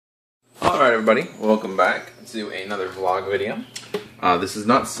Alright everybody, welcome back to another vlog video. This is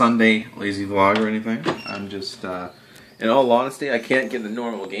not Sunday lazy vlog or anything. I'm just, in all honesty, I can't get the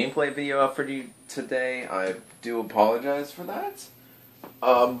normal gameplay video up for you today. I do apologize for that.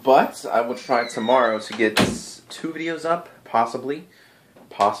 But I will try tomorrow to get 2 videos up, possibly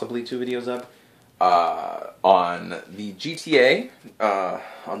 2 videos up, on the GTA,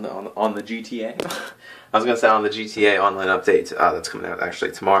 on the GTA. I was gonna say on the GTA online update that's coming out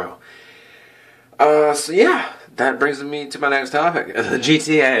actually tomorrow. So yeah, that brings me to my next topic. The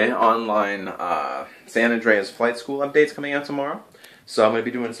GTA Online San Andreas Flight School update's coming out tomorrow. So I'm going to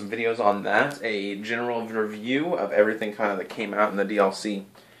be doing some videos on that, a general review of everything kind of that came out in the DLC.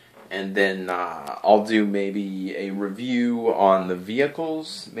 And then I'll do maybe a review on the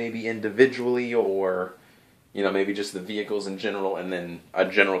vehicles, maybe individually, or you know, maybe just the vehicles in general, and then a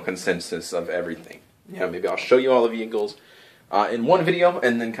general consensus of everything. You know, maybe I'll show you all the vehicles in one video,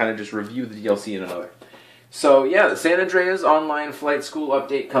 and then kind of just review the DLC in another. So yeah, the San Andreas Online Flight School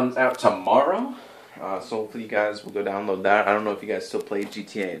update comes out tomorrow. So hopefully you guys will go download that. I don't know if you guys still play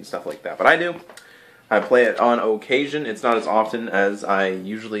GTA and stuff like that, but I do. I play it on occasion. It's not as often as I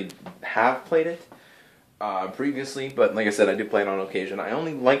usually have played it previously, but like I said, I do play it on occasion. I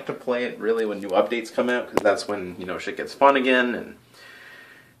only like to play it really when new updates come out, because that's when, you know, shit gets fun again, and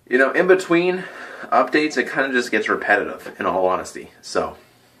you know, in between updates, it kind of just gets repetitive, in all honesty. So,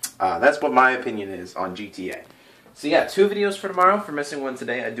 that's what my opinion is on GTA. So yeah, 2 videos for tomorrow. For missing one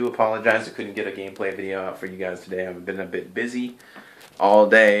today, I do apologize. I couldn't get a gameplay video out for you guys today. I've been a bit busy all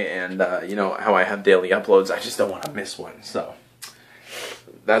day, and you know how I have daily uploads. I just don't want to miss one. So,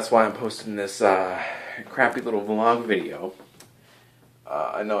 that's why I'm posting this crappy little vlog video.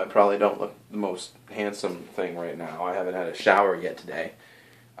 I know I probably don't look the most handsome thing right now. I haven't had a shower yet today.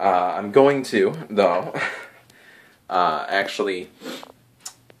 I'm going to, though, actually,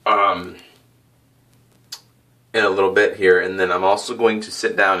 in a little bit here, and then I'm also going to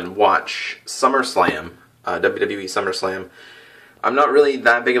sit down and watch SummerSlam, WWE SummerSlam. I'm not really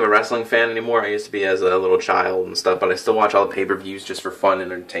that big of a wrestling fan anymore. I used to be as a little child and stuff, but I still watch all the pay-per-views just for fun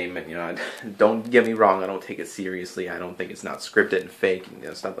and entertainment. You know, don't get me wrong, I don't take it seriously. I don't think it's not scripted and fake and, you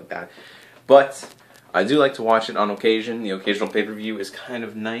know, stuff like that. But I do like to watch it on occasion. The occasional pay-per-view is kind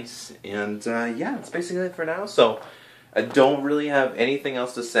of nice. And yeah, that's basically it for now. So I don't really have anything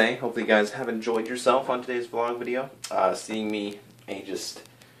else to say. Hopefully you guys have enjoyed yourself on today's vlog video. Seeing me a just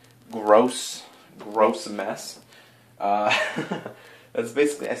gross mess. That's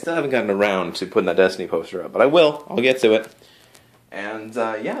basically, I still haven't gotten around to putting that Destiny poster up, but I will. I'll get to it. And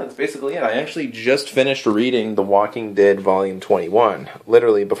yeah, that's basically it. I actually just finished reading The Walking Dead Volume 21.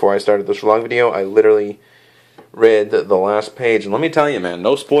 Literally, before I started this vlog video, I literally read the last page. And let me tell you, man,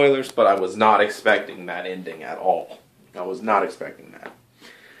 no spoilers, but I was not expecting that ending at all. I was not expecting that.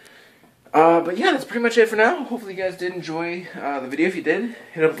 But yeah, that's pretty much it for now. Hopefully you guys did enjoy the video. If you did,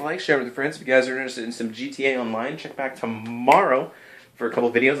 hit up the like, share with your friends. If you guys are interested in some GTA Online, check back tomorrow for a couple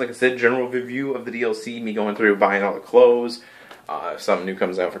of videos. Like I said, general review of the DLC, me going through buying all the clothes. If something new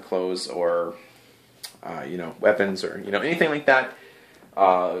comes out for clothes, or you know, weapons, or you know, anything like that,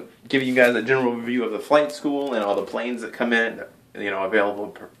 giving you guys a general review of the flight school and all the planes that come in, you know,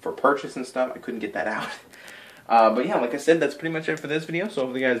 available for purchase and stuff. I couldn't get that out, but yeah, like I said, that's pretty much it for this video. So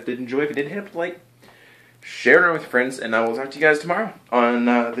hopefully you guys did enjoy. If you did, hit up the like, share it around with your friends, and I will talk to you guys tomorrow on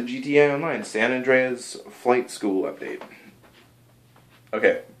the GTA Online San Andreas Flight School update.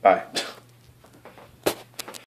 Okay, bye.